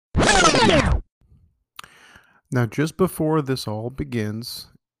Now, just before this all begins,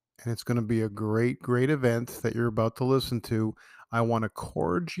 and it's going to be a great, great event that you're about to listen to, I want to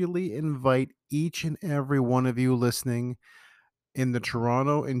cordially invite each and every one of you listening in the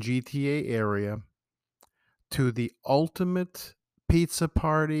Toronto and GTA area to the Ultimate Pizza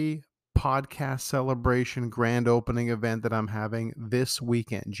Party podcast celebration grand opening event that I'm having this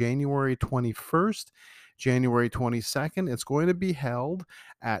weekend, January 21st, January 22nd. It's going to be held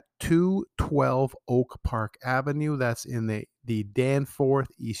at 212 Oak Park Avenue. That's in the Danforth,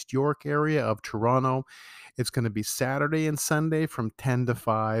 East York area of Toronto. It's going to be Saturday and Sunday from 10 to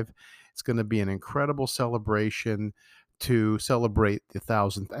 5. It's going to be an incredible celebration to celebrate the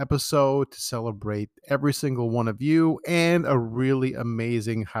 1,000th episode, to celebrate every single one of you, and a really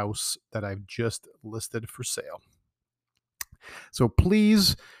amazing house that I've just listed for sale. So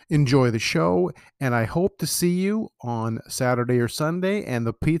please enjoy the show, and I hope to see you on Saturday or Sunday, and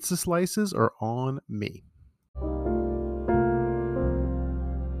the pizza slices are on me.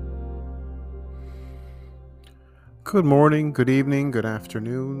 Good morning, good evening, good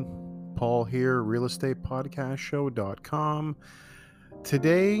afternoon. Paul here, realestatepodcastshow.com.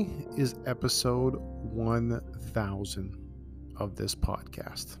 Today is episode 1000 of this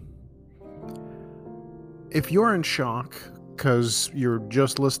podcast. If you're in shock because you're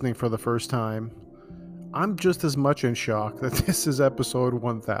just listening for the first time, I'm just as much in shock that this is episode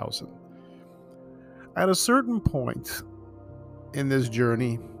 1000. At a certain point in this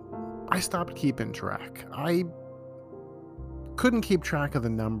journey, I stopped keeping track. I couldn't keep track of the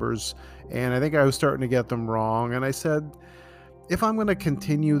numbers, and I think I was starting to get them wrong, and I said, if I'm going to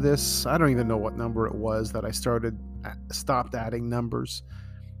continue this, I don't even know what number it was that I stopped adding numbers.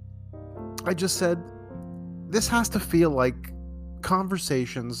 I just said, this has to feel like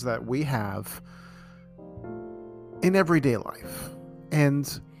conversations that we have in everyday life.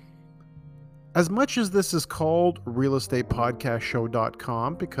 And as much as this is called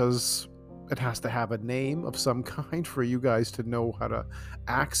realestatepodcastshow.com, because it has to have a name of some kind for you guys to know how to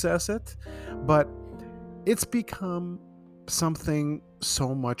access it, but it's become something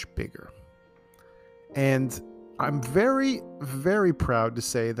so much bigger. And I'm very, very proud to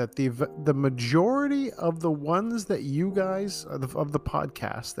say that the majority of the ones that you guys, of the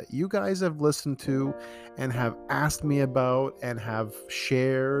podcasts that you guys have listened to and have asked me about and have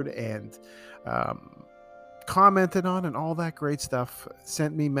shared and commented on and all that great stuff,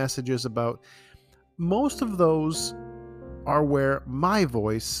 sent me messages about, most of those are where my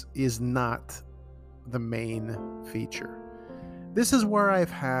voice is not the main feature. This is where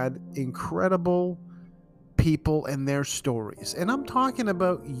I've had incredible people and their stories. And I'm talking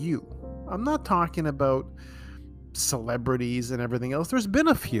about you. I'm not talking about celebrities and everything else. There's been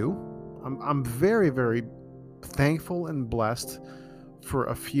a few. I'm very, very thankful and blessed for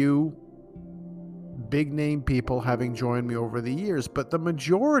a few big name people having joined me over the years. But the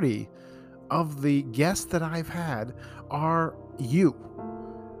majority of the guests that I've had are you.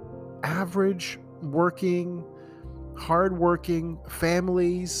 Average, working, hardworking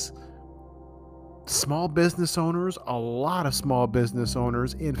families, small business owners, a lot of small business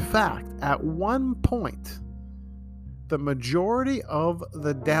owners. In fact, at one point, the majority of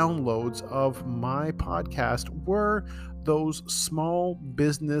the downloads of my podcast were those small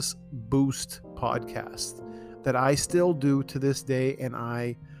business boost podcasts that I still do to this day, and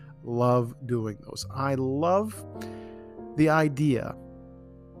I love doing those. I love the idea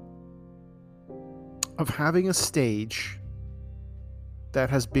of having a stage that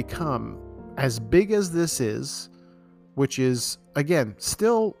has become as big as this is, which is, again,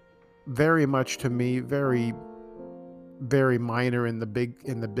 still very much to me, very, very minor in the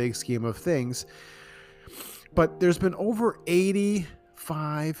big scheme of things. But there's been over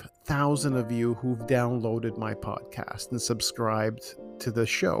 85,000 of you who've downloaded my podcast and subscribed to the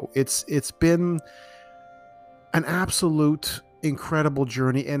show. It's been an absolute incredible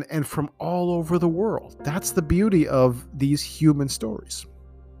journey, and from all over the world. That's the beauty of these human stories.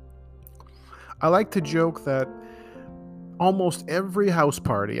 I like to joke that almost every house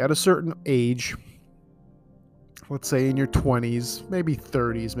party at a certain age, let's say in your 20s, maybe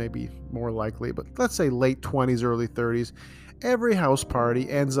 30s, maybe more likely, but let's say late 20s, early 30s, every house party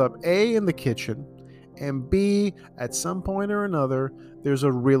ends up A, in the kitchen, and B, at some point or another, there's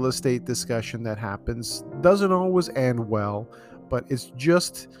a real estate discussion that happens. Doesn't always end well, but it's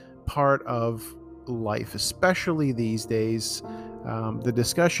just part of life, especially these days. The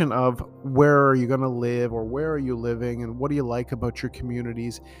discussion of where are you going to live, or where are you living, and what do you like about your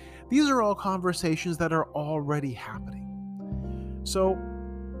communities. These are all conversations that are already happening. So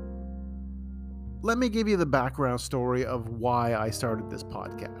let me give you the background story of why I started this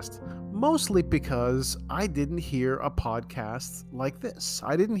podcast. Mostly because I didn't hear a podcast like this.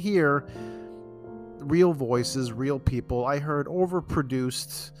 I didn't hear real voices, real people. I heard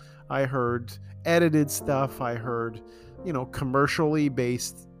overproduced, I heard edited stuff, I heard, commercially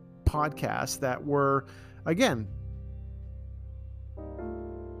based podcasts that were, again,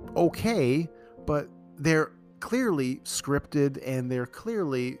 okay, but they're clearly scripted, and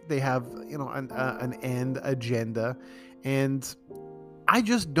they have an end agenda, and I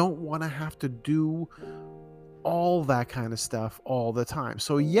just don't want to have to do all that kind of stuff all the time.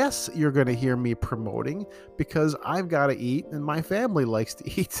 So yes, you're going to hear me promoting because I've got to eat and my family likes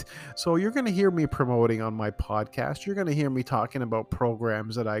to eat. So you're going to hear me promoting on my podcast. You're going to hear me talking about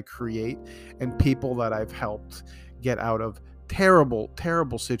programs that I create and people that I've helped get out of terrible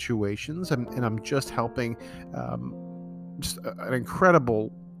situations. And I'm just helping just an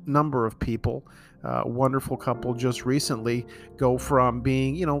incredible number of people. Wonderful couple just recently go from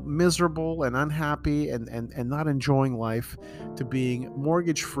being, miserable and unhappy and not enjoying life to being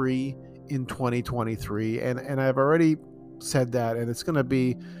mortgage free in 2023. And I've already said that, and it's going to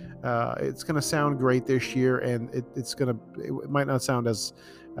be, it's going to sound great this year, and it might not sound as,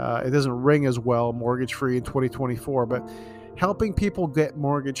 it doesn't ring as well, mortgage free in 2024, but helping people get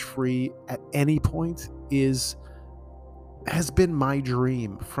mortgage free at any point has been my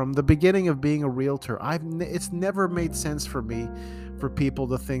dream from the beginning of being a realtor. It's never made sense for me for people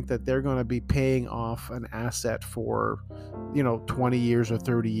to think that they're going to be paying off an asset for 20 years or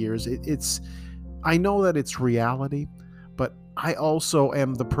 30 years. I know that it's reality, but I also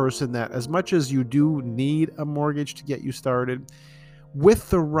am the person that, as much as you do need a mortgage to get you started, with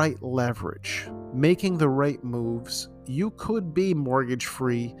the right leverage, making the right moves, you could be mortgage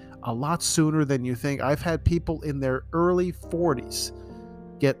free a lot sooner than you think. I've had people in their early 40s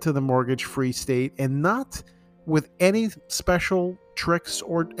get to the mortgage free state, and not with any special tricks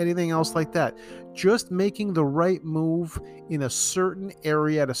or anything else like that. Just making the right move in a certain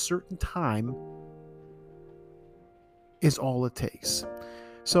area at a certain time is all it takes.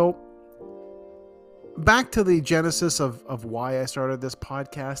 So back to the genesis of why I started this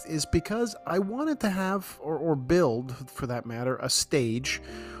podcast is because I wanted to have, or build for that matter, a stage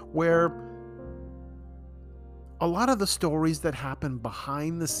where a lot of the stories that happen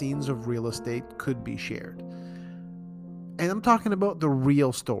behind the scenes of real estate could be shared. And I'm talking about the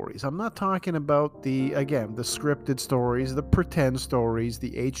real stories. I'm not talking about the scripted stories, the pretend stories,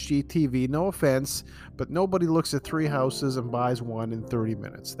 the HGTV. No offense, but nobody looks at 3 houses and buys one in 30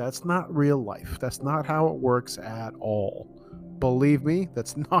 minutes. That's not real life. That's not how it works at all. Believe me,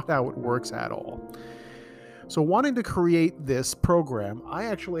 that's not how it works at all. So wanting to create this program, I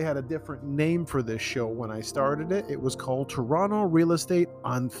actually had a different name for this show when I started it. It was called Toronto Real Estate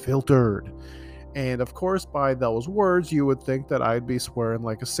Unfiltered. And of course, by those words, you would think that I'd be swearing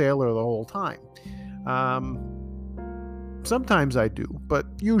like a sailor the whole time. Sometimes I do, but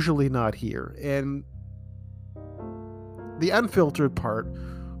usually not here. And the unfiltered part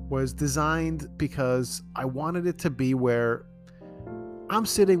was designed because I wanted it to be where I'm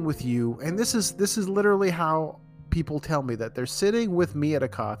sitting with you, and this is literally how people tell me that they're sitting with me at a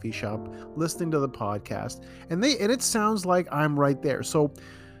coffee shop listening to the podcast, and it sounds like I'm right there. So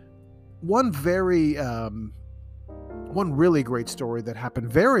one really great story that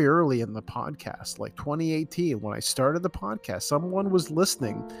happened very early in the podcast, like 2018, when I started the podcast, someone was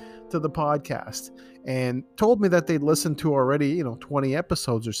listening to the podcast and told me that they'd listened to already, 20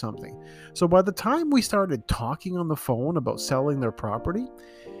 episodes or something. So by the time we started talking on the phone about selling their property,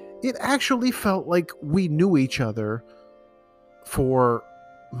 it actually felt like we knew each other for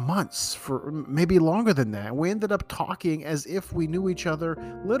months, for maybe longer than that. We ended up talking as if we knew each other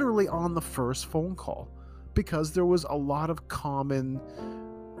literally on the first phone call, because there was a lot of common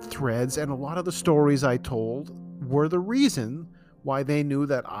threads, and a lot of the stories I told were the reason why they knew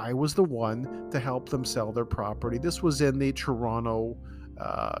that I was the one to help them sell their property. This was in the Toronto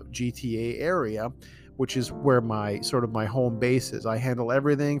GTA area, which is where my home base is. I handle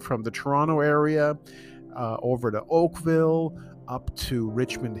everything from the Toronto area over to Oakville, up to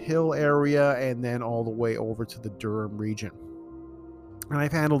Richmond Hill area, and then all the way over to the Durham region. And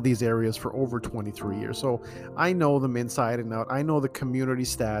I've handled these areas for over 23 years, so I know them inside and out. I know the community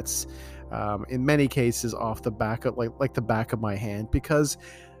stats, in many cases off the back of like the back of my hand, because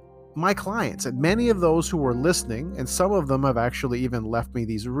my clients, and many of those who are listening, and some of them have actually even left me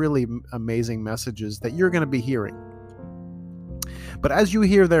these really amazing messages that you're going to be hearing. But as you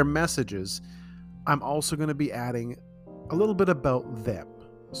hear their messages, I'm also going to be adding a little bit about them.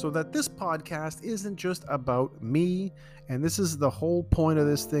 so that this podcast isn't just about me. And this is the whole point of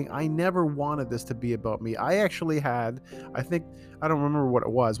this thing. I never wanted this to be about me. I actually had, I don't remember what it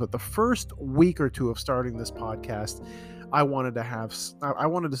was, but the first week or two of starting this podcast, I wanted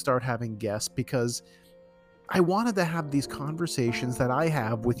to start having guests, because I wanted to have these conversations that I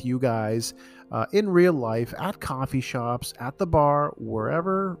have with you guys in real life, at coffee shops, at the bar,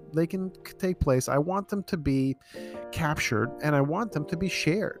 wherever they can take place. I want them to be captured, and I want them to be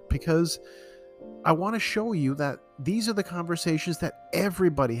shared, because I want to show you that these are the conversations that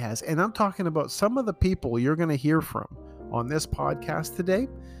everybody has. And I'm talking about some of the people you're going to hear from on this podcast today.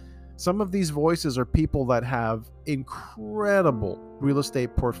 Some of these voices are people that have incredible real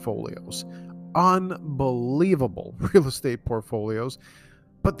estate portfolios, unbelievable real estate portfolios,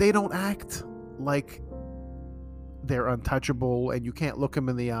 but they don't act like they're untouchable and you can't look them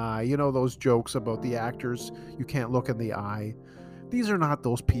in the eye. You know those jokes about the actors, you can't look in the eye. These are not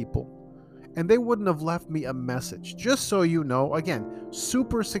those people. And they wouldn't have left me a message. Just so you know, again,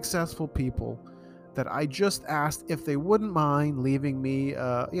 super successful people that I just asked if they wouldn't mind leaving me,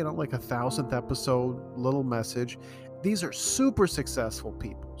 like a 1,000th episode little message. These are super successful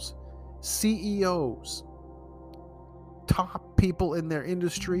peoples, CEOs, top people in their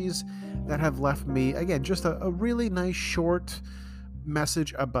industries that have left me, again, just a really nice short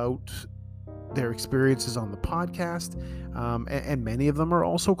message about their experiences on the podcast, and many of them are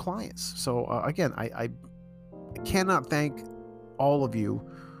also clients. So again, I cannot thank all of you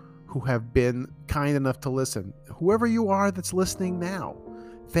who have been kind enough to listen. Whoever you are that's listening now,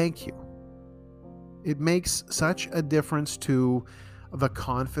 thank you. It makes such a difference to the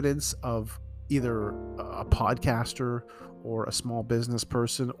confidence of either a podcaster or a small business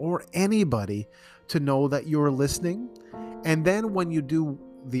person or anybody to know that you're listening. And then when you do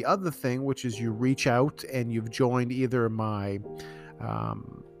the other thing, which is you reach out and you've joined either my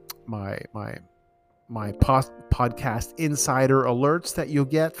podcast insider alerts that you'll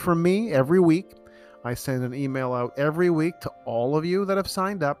get from me every week. I send an email out every week to all of you that have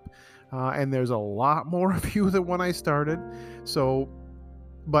signed up, and there's a lot more of you than when I started.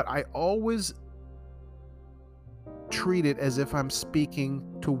 But I always treat it as if I'm speaking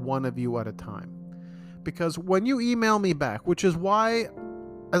to one of you at a time, because when you email me back, which is why,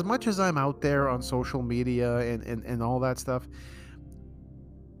 as much as I'm out there on social media and all that stuff,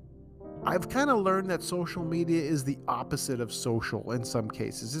 I've kind of learned that social media is the opposite of social in some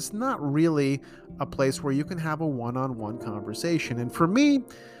cases. It's not really a place where you can have a one-on-one conversation. And for me,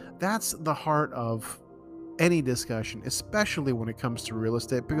 that's the heart of any discussion, especially when it comes to real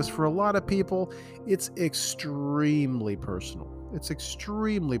estate, because for a lot of people, it's extremely personal. It's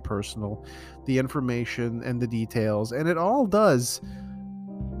extremely personal, the information and the details, and it all does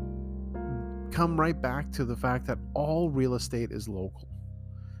come right back to the fact that all real estate is local.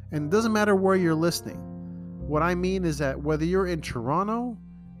 And it doesn't matter where you're listening. What I mean is that whether you're in Toronto,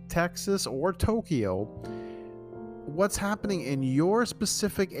 Texas, or Tokyo, what's happening in your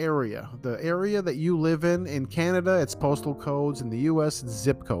specific area, the area that you live in Canada, it's postal codes, in the US, it's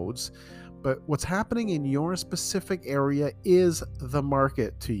zip codes. But what's happening in your specific area is the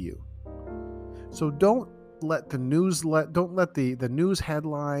market to you. So don't let the news news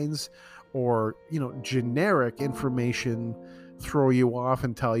headlines or generic information throw you off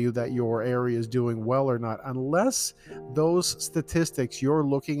and tell you that your area is doing well or not, unless those statistics you're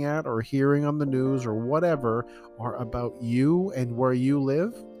looking at or hearing on the news or whatever are about you and where you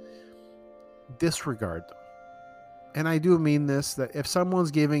live. Disregard them. And I do mean this, that if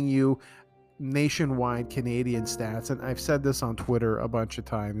someone's giving you nationwide Canadian stats, and I've said this on Twitter a bunch of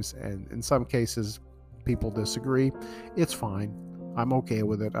times, and in some cases people disagree, it's fine. I'm okay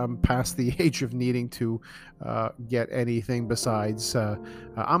with it. I'm past the age of needing to get anything besides.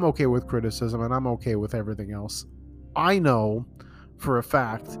 I'm okay with criticism, and I'm okay with everything else. I know for a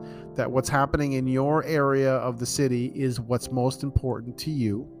fact that what's happening in your area of the city is what's most important to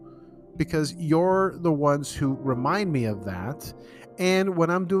you, because you're the ones who remind me of that. And when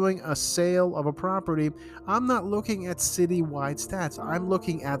I'm doing a sale of a property, I'm not looking at citywide stats. I'm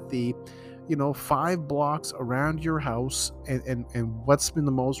looking at the 5 blocks around your house and what's been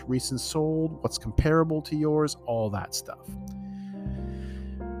the most recent sold, what's comparable to yours, all that stuff.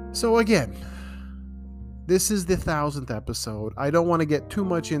 So again, this is the 1,000th episode. I don't want to get too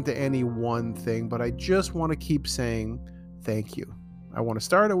much into any one thing, but I just want to keep saying thank you. I want to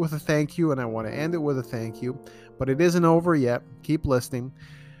start it with a thank you, and I want to end it with a thank you, but it isn't over yet. Keep listening.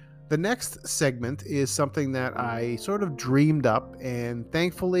 The next segment is something that I sort of dreamed up, and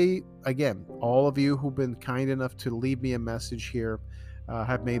thankfully, again, all of you who've been kind enough to leave me a message here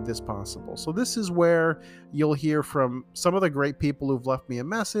have made this possible. So this is where you'll hear from some of the great people who've left me a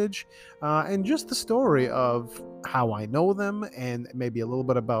message, and just the story of how I know them and maybe a little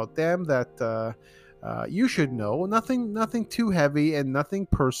bit about them that you should know. Nothing too heavy and nothing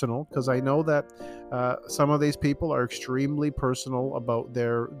personal, because I know that some of these people are extremely personal about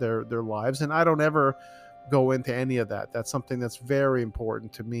their lives, and I don't ever go into any of that. That's something that's very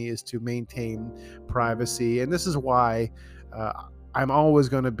important to me, is to maintain privacy. And this is why I'm always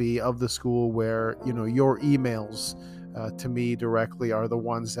going to be of the school where, your emails to me directly are the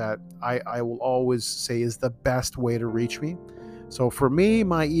ones that I will always say is the best way to reach me. So for me,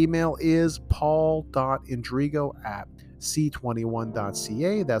 my email is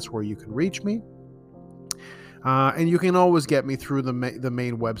paul.indrigo@c21.ca. That's where you can reach me. And you can always get me through the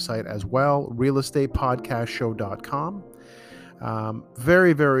main website as well, realestatepodcastshow.com.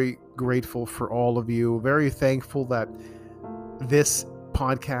 Very, very grateful for all of you. Very thankful that this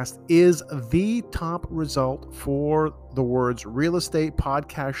podcast is the top result for the words Real Estate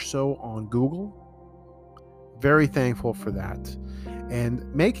Podcast Show on Google. Very thankful for that. And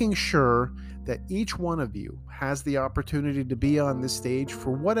making sure that each one of you has the opportunity to be on this stage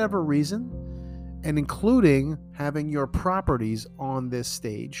for whatever reason, and including having your properties on this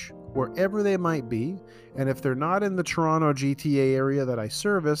stage, wherever they might be. And if they're not in the Toronto GTA area that I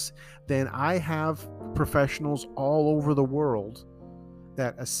service, then I have professionals all over the world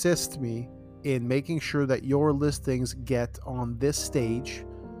that assist me in making sure that your listings get on this stage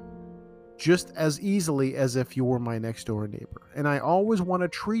just as easily as if you were my next door neighbor. And I always want to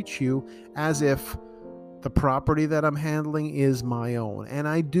treat you as if the property that I'm handling is my own. And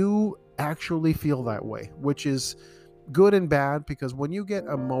I do actually feel that way, which is good and bad, because when you get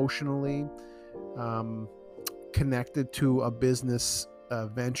emotionally connected to a business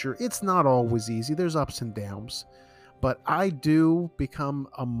venture, it's not always easy. There's ups and downs. But I do become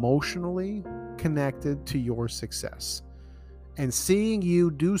emotionally connected to your success. And seeing you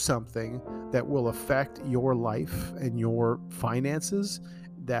do something that will affect your life and your finances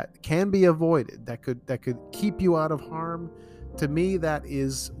that can be avoided, that could keep you out of harm, to me, that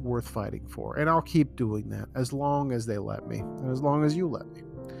is worth fighting for. And I'll keep doing that as long as they let me, and as long as you let me.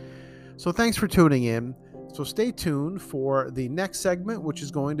 So thanks for tuning in. So stay tuned for the next segment, which is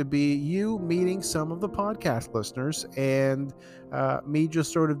going to be you meeting some of the podcast listeners, and me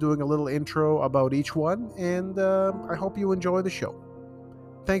just sort of doing a little intro about each one. And I hope you enjoy the show.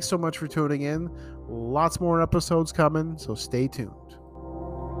 Thanks so much for tuning in. Lots more episodes coming, so stay tuned.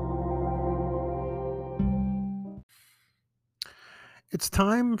 It's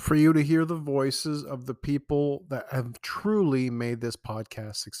time for you to hear the voices of the people that have truly made this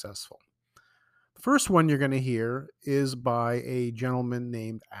podcast successful. The first one you're going to hear is by a gentleman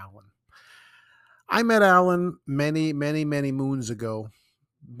named Alan. I met Alan many, many, many moons ago,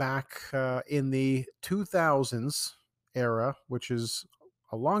 back in the 2000s era, which is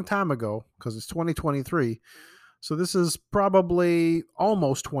a long time ago because it's 2023. So this is probably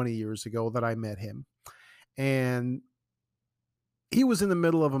almost 20 years ago that I met him. And he was in the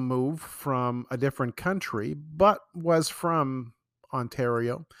middle of a move from a different country, but was from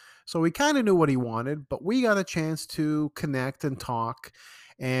Ontario. So he kind of knew what he wanted, but we got a chance to connect and talk.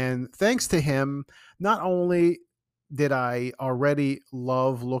 And thanks to him, not only did I already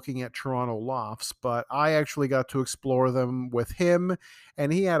love looking at Toronto lofts, but I actually got to explore them with him.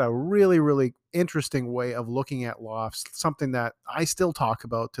 And he had a really, really interesting way of looking at lofts, something that I still talk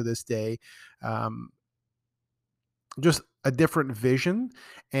about to this day. Just a different vision.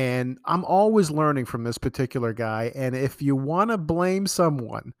 And I'm always learning from this particular guy. And if you want to blame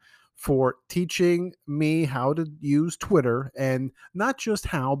someone for teaching me how to use Twitter, and not just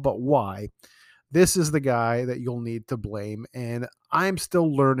how, but why, this is the guy that you'll need to blame. And I'm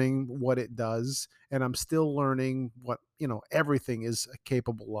still learning what it does, and I'm still learning what, everything is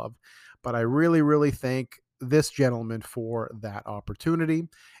capable of. But I really, really thank this gentleman for that opportunity.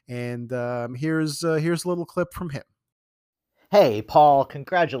 And here's a little clip from him. Hey, Paul,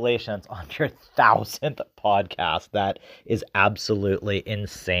 congratulations on your 1,000th podcast. That is absolutely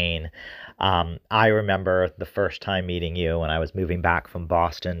insane. I remember the first time meeting you when I was moving back from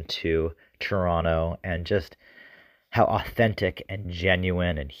Boston to Toronto, and just how authentic and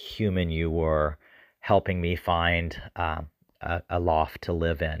genuine and human you were, helping me find a loft to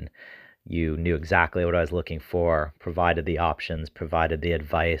live in. You knew exactly what I was looking for, provided the options, provided the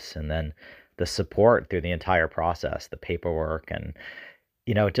advice, and then the support through the entire process, the paperwork, and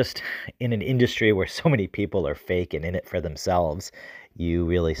just in an industry where so many people are fake and in it for themselves, you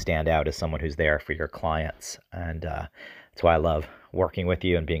really stand out as someone who's there for your clients. And That's why I love working with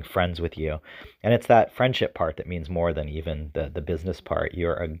you and being friends with you. And it's that friendship part that means more than even the business part.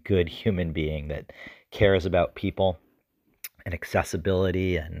 You're a good human being that cares about people and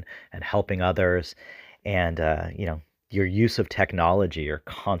accessibility and helping others, and your use of technology, your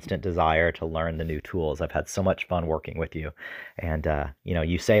constant desire to learn the new tools. I've had so much fun working with you, and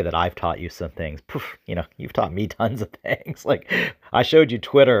you say that I've taught you some things. Poof, you've taught me tons of things. Like, I showed you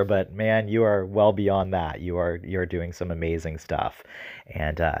Twitter, but man, you are well beyond that. You're doing some amazing stuff,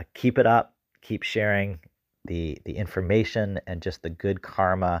 and keep it up. Keep sharing the information, and just the good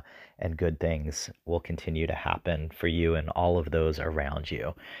karma and good things will continue to happen for you and all of those around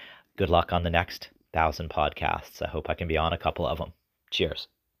you. Good luck on the next 1,000 podcasts. I hope I can be on a couple of them. Cheers.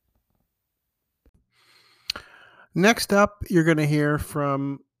 Next up, you're going to hear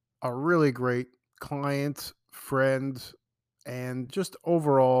from a really great client, friend, and just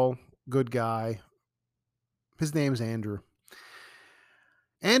overall good guy. His name's Andrew.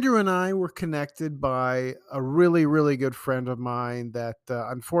 Andrew and I were connected by a really, really good friend of mine that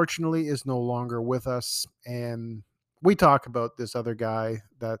unfortunately is no longer with us. And we talk about this other guy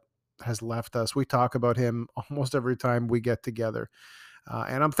that has left us. We talk about him almost every time we get together.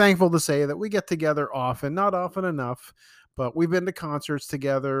 And I'm thankful to say that we get together often, not often enough, but we've been to concerts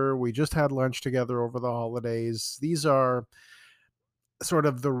together. We just had lunch together over the holidays. These are sort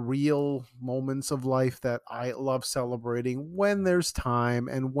of the real moments of life that I love celebrating when there's time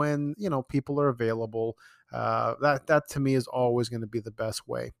and when, people are available. That to me is always going to be the best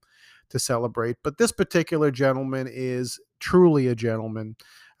way to celebrate. But this particular gentleman is truly a gentleman.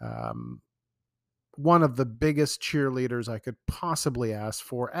 One of the biggest cheerleaders I could possibly ask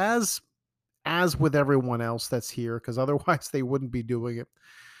for, as with everyone else that's here, because otherwise they wouldn't be doing it.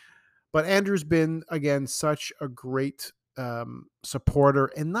 But Andrew's been, again, such a great supporter,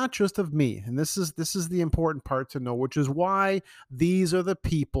 and not just of me. And this is the important part to know, which is why these are the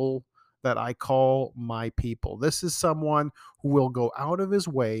people that I call my people. This is someone who will go out of his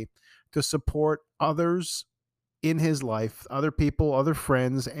way to support others in his life, other people, other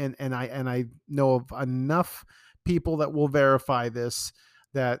friends, and I know of enough people that will verify this,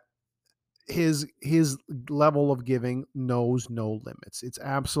 that his level of giving knows no limits. It's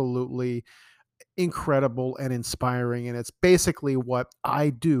absolutely incredible and inspiring, and it's basically what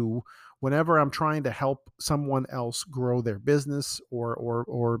I do whenever I'm trying to help someone else grow their business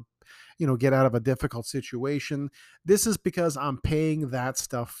or get out of a difficult situation. This is because I'm paying that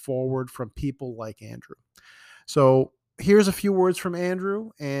stuff forward from people like Andrew. So here's a few words from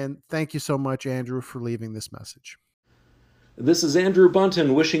Andrew, and thank you so much, Andrew, for leaving this message. This is Andrew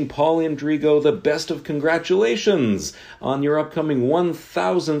Bunton wishing Paul Andrigo the best of congratulations on your upcoming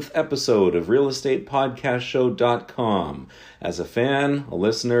 1000th episode of RealEstatePodcastShow.com. As a fan, a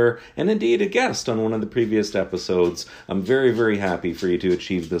listener, and indeed a guest on one of the previous episodes, I'm very, very happy for you to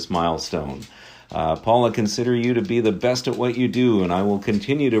achieve this milestone. Paul, I consider you to be the best at what you do, and I will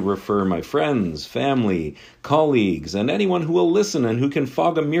continue to refer my friends, family, colleagues, and anyone who will listen and who can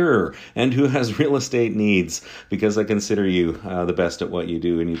fog a mirror and who has real estate needs, because I consider you the best at what you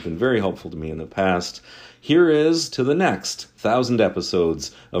do, and you've been very helpful to me in the past. Here is to the next 1,000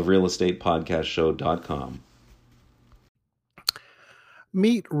 episodes of RealEstatePodcastShow.com.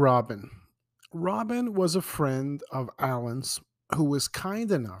 Meet Robin. Robin was a friend of Alan's who was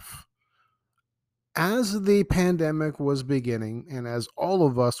kind enough, as the pandemic was beginning, and as all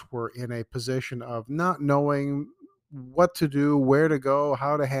of us were in a position of not knowing what to do, where to go,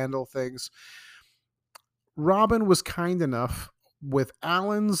 how to handle things, Robin was kind enough, with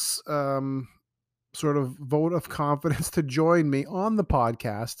Alan's sort of vote of confidence, to join me on the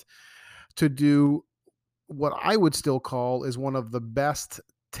podcast to do what I would still call is one of the best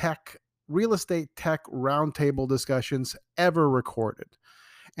real estate tech roundtable discussions ever recorded.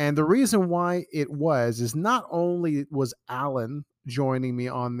 And the reason why it is not only was Alan joining me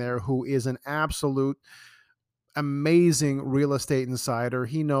on there, who is an absolute amazing real estate insider.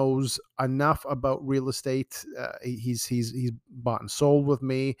 He knows enough about real estate. He's bought and sold with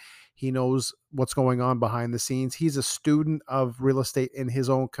me. He knows what's going on behind the scenes. He's a student of real estate in his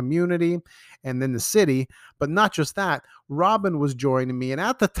own community and then the city. But not just that, Robin was joining me. And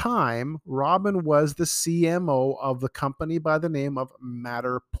at the time, Robin was the CMO of the company by the name of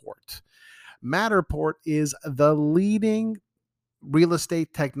Matterport. Matterport is the leading real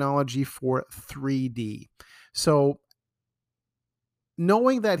estate technology for 3D. So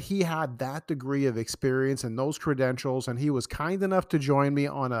knowing that he had that degree of experience and those credentials, and he was kind enough to join me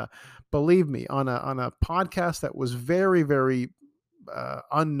on a podcast that was very, very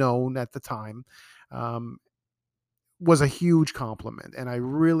unknown at the time, was a huge compliment. And I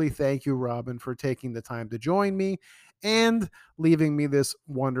really thank you, Robin, for taking the time to join me and leaving me this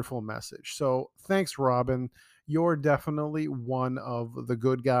wonderful message. So thanks, Robin. You're definitely one of the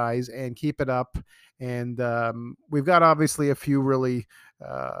good guys, and keep it up. And we've got obviously a few really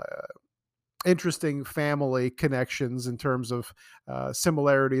interesting family connections in terms of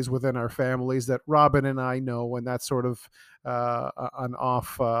similarities within our families that Robin and I know, and that's sort of an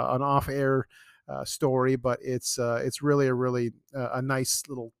off air story, but it's really a nice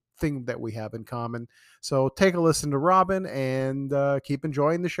little thing that we have in common. So take a listen to Robin and keep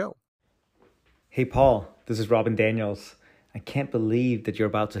enjoying the show. Hey, Paul, this is Robin Daniels. I can't believe that you're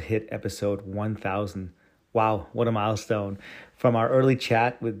about to hit episode 1000. Wow, what a milestone. From our early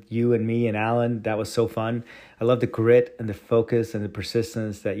chat with you and me and Alan, that was so fun. I love the grit and the focus and the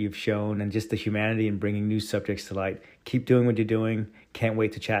persistence that you've shown and just the humanity in bringing new subjects to light. Keep doing what you're doing. Can't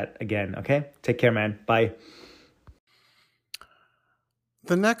wait to chat again, okay? Take care, man. Bye.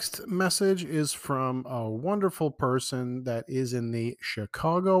 The next message is from a wonderful person that is in the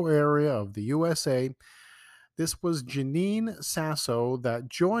Chicago area of the USA. This was Janine Sasso that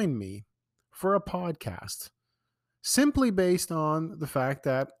joined me for a podcast, simply based on the fact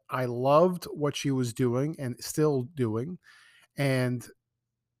that I loved what she was doing and still doing. And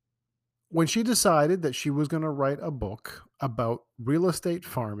when she decided that she was going to write a book about real estate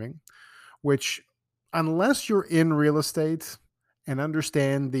farming, which, unless you're in real estate and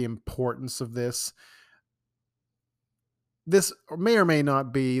understand the importance of this may or may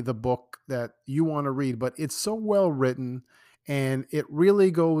not be the book that you want to read, but it's so well written and it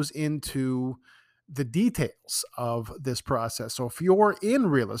really goes into the details of this process. So if you're in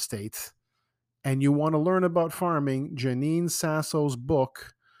real estate and you want to learn about farming, Janine Sasso's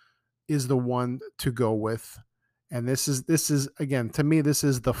book is the one to go with. And this is again, to me, this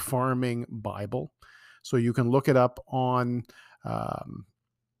is the farming Bible. So you can look it up on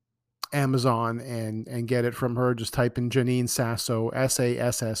Amazon and get it from her. Just type in Janine Sasso,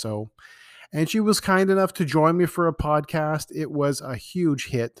 Sasso. And she was kind enough to join me for a podcast. It was a huge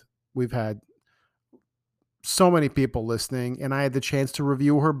hit. We've had so many people listening, and I had the chance to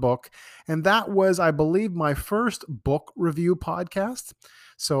review her book. And that was, I believe, my first book review podcast.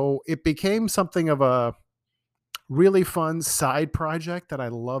 So it became something of a really fun side project that I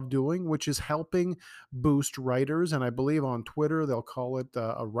love doing, which is helping boost writers. And I believe on Twitter, they'll call it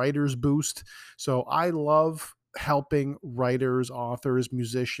a writer's boost. So I love helping writers, authors,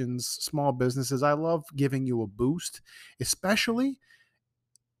 musicians, small businesses. I love giving you a boost, especially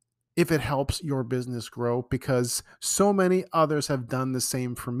if it helps your business grow, because so many others have done the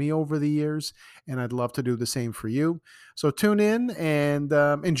same for me over the years, and I'd love to do the same for you. So tune in and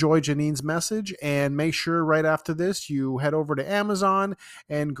enjoy Janine's message, and make sure right after this you head over to Amazon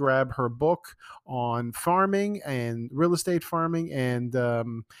and grab her book on farming and real estate farming, and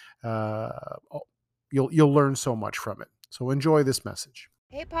you'll learn so much from it. So enjoy this message.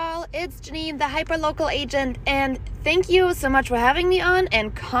 Hey Paul, it's Janine, the hyperlocal agent, and thank you so much for having me on,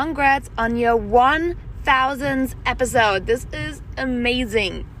 and congrats on your 1000th episode. This is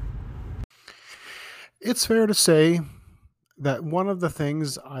amazing. It's fair to say that one of the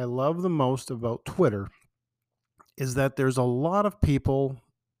things I love the most about Twitter is that there's a lot of people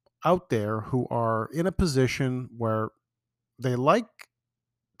out there who are in a position where they like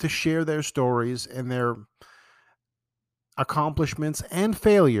to share their stories and their accomplishments and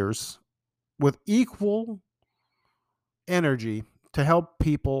failures with equal energy to help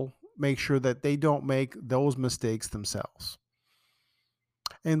people make sure that they don't make those mistakes themselves.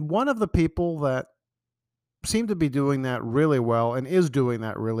 And one of the people that seem to be doing that really well and is doing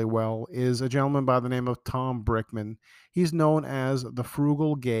that really well is a gentleman by the name of Tom Brickman. He's known as the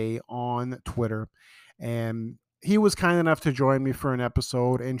Frugal Gay on Twitter, and he was kind enough to join me for an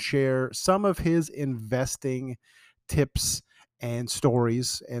episode and share some of his investing tips and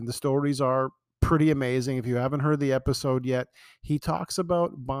stories. And the stories are pretty amazing. If you haven't heard the episode yet, he talks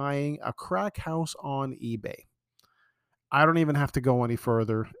about buying a crack house on eBay. I don't even have to go any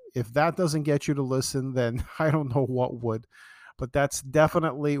further. If that doesn't get you to listen, then I don't know what would. But that's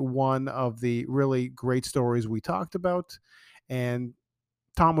definitely one of the really great stories we talked about. And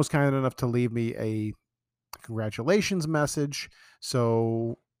Tom was kind enough to leave me a congratulations message.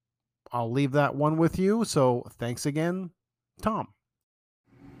 So I'll leave that one with you. So thanks again, Tom.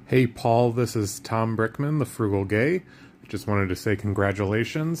 Hey, Paul, this is Tom Brickman, the Frugal Gay. Just wanted to say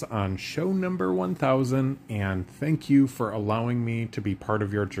congratulations on show number 1000, and thank you for allowing me to be part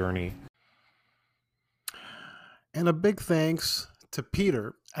of your journey. And a big thanks to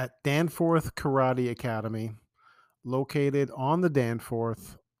Peter at Danforth Karate Academy, located on the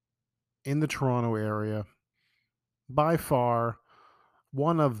Danforth in the Toronto area. By far,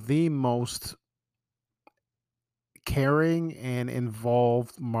 one of the most caring and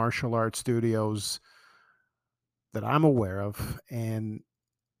involved martial arts studios that I'm aware of, and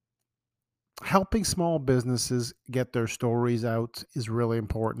helping small businesses get their stories out is really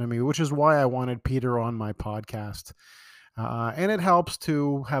important to me, which is why I wanted Peter on my podcast. And it helps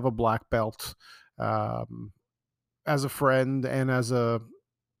to have a black belt as a friend and as a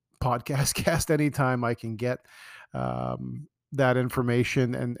podcast guest anytime I can get that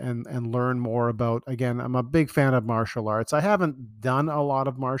information and learn more about. Again, I'm a big fan of martial arts. I haven't done a lot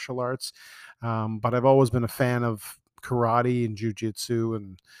of martial arts, but I've always been a fan of karate and jujitsu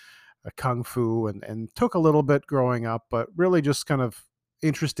and kung fu, and took a little bit growing up, but really just kind of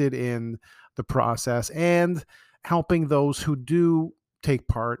interested in the process and helping those who do take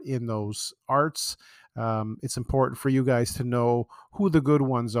part in those arts. It's important for you guys to know who the good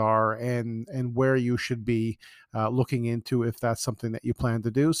ones are and where you should be looking into if that's something that you plan to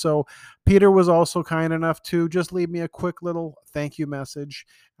do. So Peter was also kind enough to just leave me a quick little thank you message,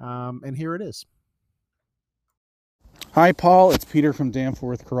 and here it is. Hi, Paul. It's Peter from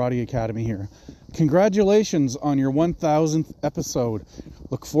Danforth Karate Academy here. Congratulations on your 1,000th episode.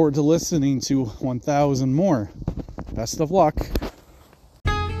 Look forward to listening to 1,000 more. Best of luck.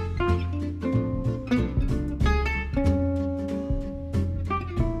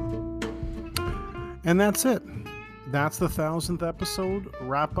 And that's it. That's the 1,000th episode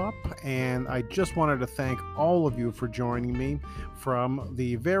wrap up. And I just wanted to thank all of you for joining me, from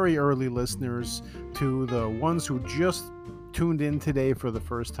the very early listeners to the ones who just tuned in today for the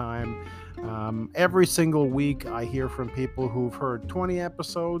first time. Every single week I hear from people who've heard 20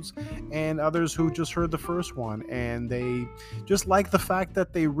 episodes and others who just heard the first one, and they just like the fact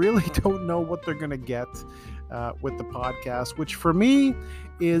that they really don't know what they're going to get with the podcast, which for me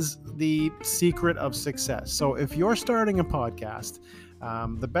is the secret of success. So if you're starting a podcast,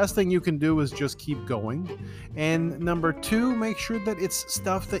 the best thing you can do is just keep going. And number two, make sure that it's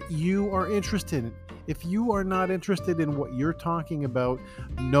stuff that you are interested in. If you are not interested in what you're talking about,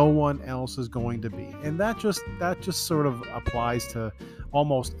 no one else is going to be. And that just sort of applies to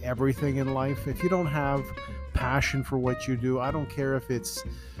almost everything in life. If you don't have passion for what you do, I don't care if it's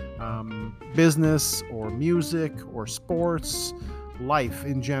business or music or sports, life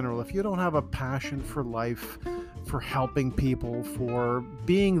in general. If you don't have a passion for life, for helping people, for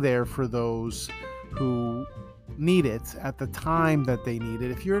being there for those who need it at the time that they need it,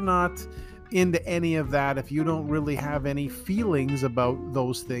 if you're not into any of that, if you don't really have any feelings about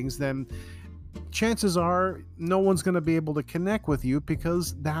those things, then chances are no one's going to be able to connect with you,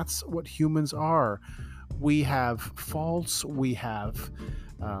 because that's what humans are. We have faults,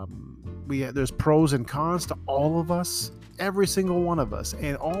 there's pros and cons to all of us, every single one of us,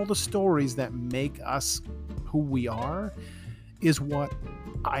 and all the stories that make us who we are is what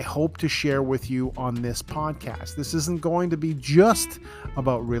I hope to share with you on this podcast. This isn't going to be just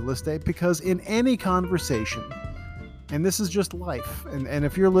about real estate, because in any conversation, and this is just life, and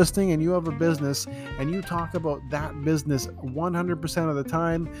if you're listening and you have a business and you talk about that business 100% of the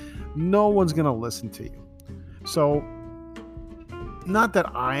time, no one's going to listen to you. So, not that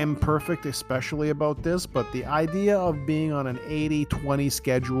I am perfect, especially about this, but the idea of being on an 80-20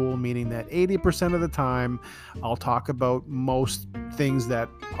 schedule, meaning that 80% of the time I'll talk about most things that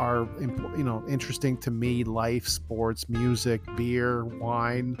are, interesting to me: life, sports, music, beer,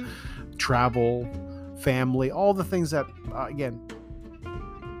 wine, travel, family, all the things that, again,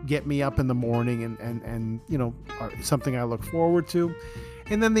 get me up in the morning and are something I look forward to.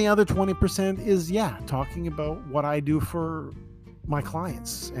 And then the other 20% is, talking about what I do for my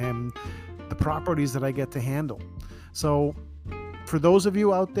clients and the properties that I get to handle. So for those of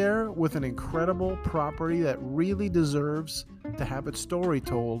you out there with an incredible property that really deserves to have its story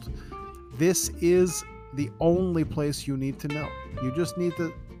told, this is the only place you need to know. You just need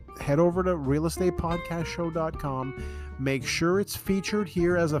to head over to realestatepodcastshow.com, make sure it's featured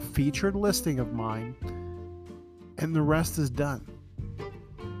here as a featured listing of mine, and the rest is done.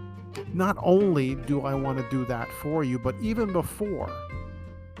 Not only do I want to do that for you, but even before,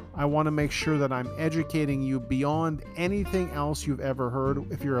 I want to make sure that I'm educating you beyond anything else you've ever heard.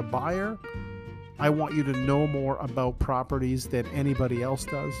 If you're a buyer, I want you to know more about properties than anybody else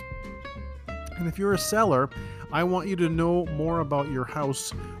does. And if you're a seller, I want you to know more about your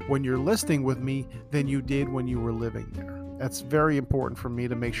house when you're listing with me than you did when you were living there. That's very important for me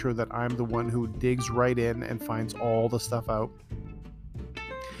to make sure that I'm the one who digs right in and finds all the stuff out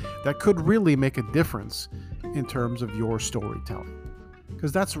that could really make a difference in terms of your storytelling.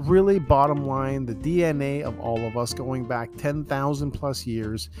 Because that's really, bottom line, the DNA of all of us going back 10,000 plus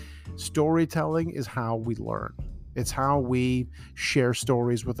years. Storytelling is how we learn. It's how we share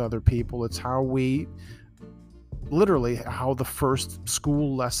stories with other people. It's how we literally how the first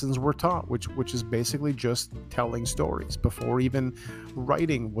school lessons were taught, which is basically just telling stories before even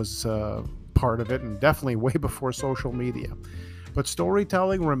writing was part of it, and definitely way before social media. But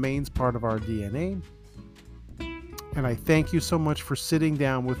storytelling remains part of our DNA. And I thank you so much for sitting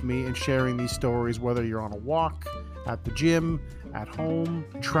down with me and sharing these stories, whether you're on a walk, at the gym, at home,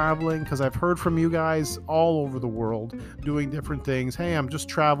 traveling, because I've heard from you guys all over the world doing different things. Hey, I'm just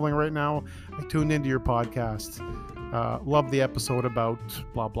traveling right now. I tuned into your podcast. Love the episode about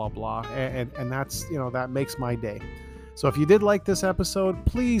blah, blah, blah. And that's, that makes my day. So if you did like this episode,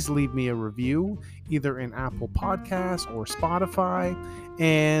 please leave me a review, either in Apple Podcasts or Spotify.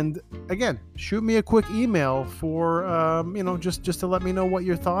 And again, shoot me a quick email for, just to let me know what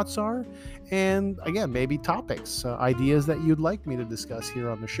your thoughts are. And again, maybe topics, ideas that you'd like me to discuss here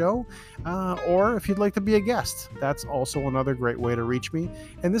on the show. Or if you'd like to be a guest, that's also another great way to reach me.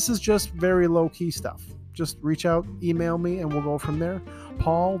 And this is just very low-key stuff. Just reach out, email me, and we'll go from there.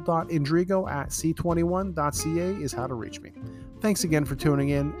 paul.indrigo@c21.ca is how to reach me. Thanks again for tuning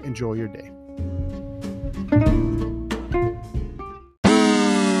in. Enjoy your day.